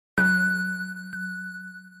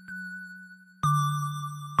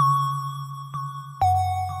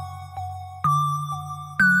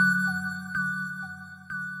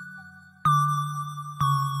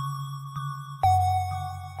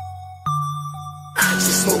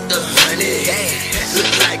She smoke the honey,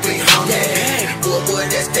 look like we hungry. Boy,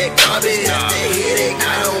 that's that garbage, that's that headache,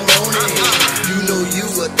 I don't want it. You know you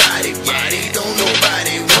a thotty body, don't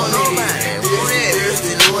nobody want it.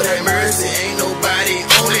 Thirsty, Lord have mercy, ain't nobody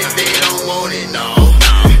on it. They don't want it, no.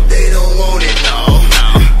 They don't want it, no.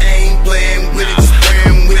 Ain't playing with it,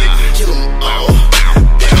 spraying with it, kill them all.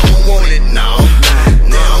 They don't want it, no.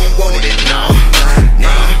 They don't want it, no.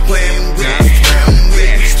 Ain't playing with it, spraying with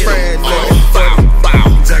it, kill them all.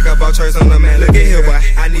 Jack up all church on the man, look at here, boy.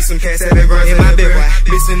 I need some cash, 7 runs in my bed,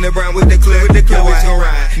 boy. Missing the brown with the clip, always gon'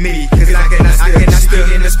 ride me, cause I cannot still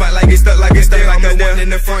in the spot like it's stuck, like the one in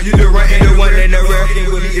the front, you the right and the one in the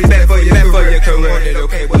rear. With me, it's bad for your career.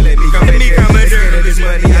 Okay, well let me come in there. This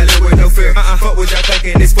money, I live with no fear. Fuck what y'all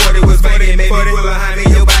thinking, this 40 was vacant, maybe pull behind me,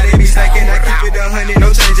 your body be stinking. I keep it 100,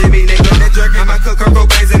 no changing me, nigga. That jerk in my cook,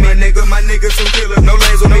 Cobain's in me, nigga. My niggas some killers, no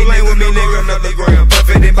lanes with me, nigga. Another gram,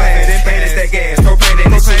 puffin' and puffin' and pain, it's that gas, propane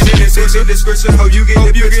and this shit. Description, hope you get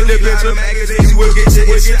the picture. Magazine, you will get your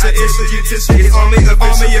issue. You tissue, it's on me,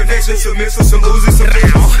 your vision. Some missiles, some Uzi, some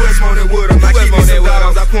pistols. West on that wood, I keep me some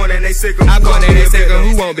dogs. I point and they sick 'em.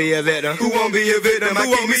 Who won't be a victim? Who won't be a victim? I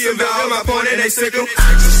keep me some dogs. I point and they sick 'em.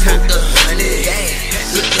 Smoke the honey,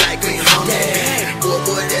 look like we hungry.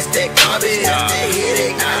 Boy, that's that garbage, that's that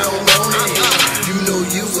headache, I don't want it. You know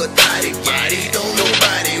you a thotty body, don't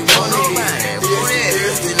nobody want it.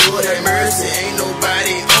 Thirsty, Lord have mercy, ain't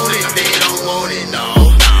nobody on it. They don't want it, no.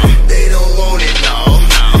 They don't want it, no.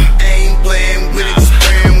 Ain't playing with it,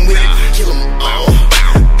 spraying with it, kill them all.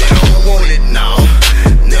 They don't want it, no.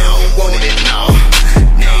 They don't want it, no.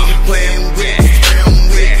 Ain't playing with it, spraying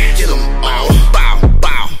with it, kill them all.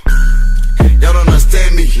 Y'all don't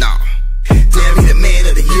understand me, no. Tell me the man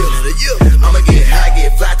of the year. I'ma get high,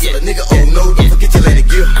 get fly till a nigga, oh no, don't forget your lady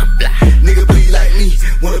gear. Nigga be like me,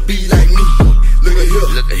 wanna be like me. Look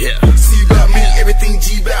at here, see about me, everything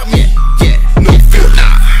G about me. Yeah, no fear,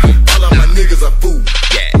 nah. All of my niggas are fools.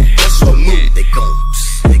 Yeah, that's your move. They gon'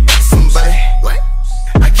 somebody. What?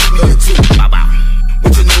 I keep me too.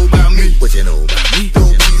 What you know about me? What you know about me?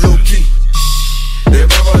 Don't be low key. That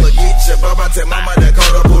Baba get ya, Baba tell mama that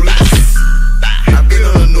call the police. I've been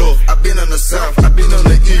on the north, I've been on the south, I've been on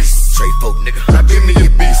the east. Straight folk, nigga. I've been me a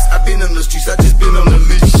beast, I've been on the streets, I just been on the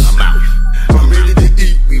leash. I'm out. I'm ready to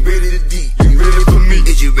eat, we ready to deep. You ready for me?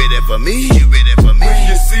 Is you ready for me? You ready for me? When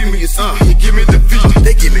you see me, you give me the beat.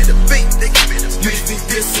 They give me the beat, they give me the beat. You think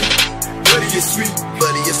this buddy is sweet,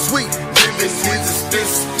 buddy is sweet. Living is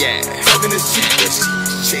expensive. Yeah. Talking this shit, that shit.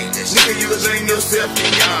 Nigga, you blame yourself,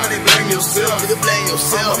 and y'all they blame yourself. You blame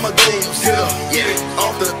yourself, I'ma go get up. Yeah,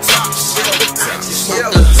 off the top shelf.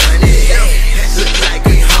 Smoke the honey, look like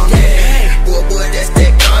we hungry. Boy, that's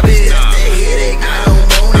that garbage, that's that headache, I don't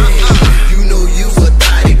want it. You know you a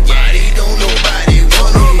thotty body, don't nobody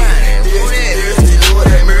want it. Thirsty, Lord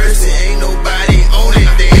have mercy, ain't nobody on it.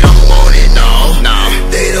 They don't want it, no.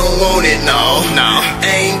 They don't want it, no.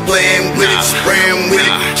 Ain't playing with it, spraying with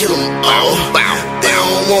it, kill them all. They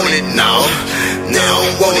don't want it, no. They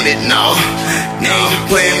don't want it, no. Ain't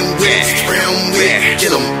playing with it, spraying with it,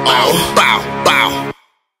 kill them all.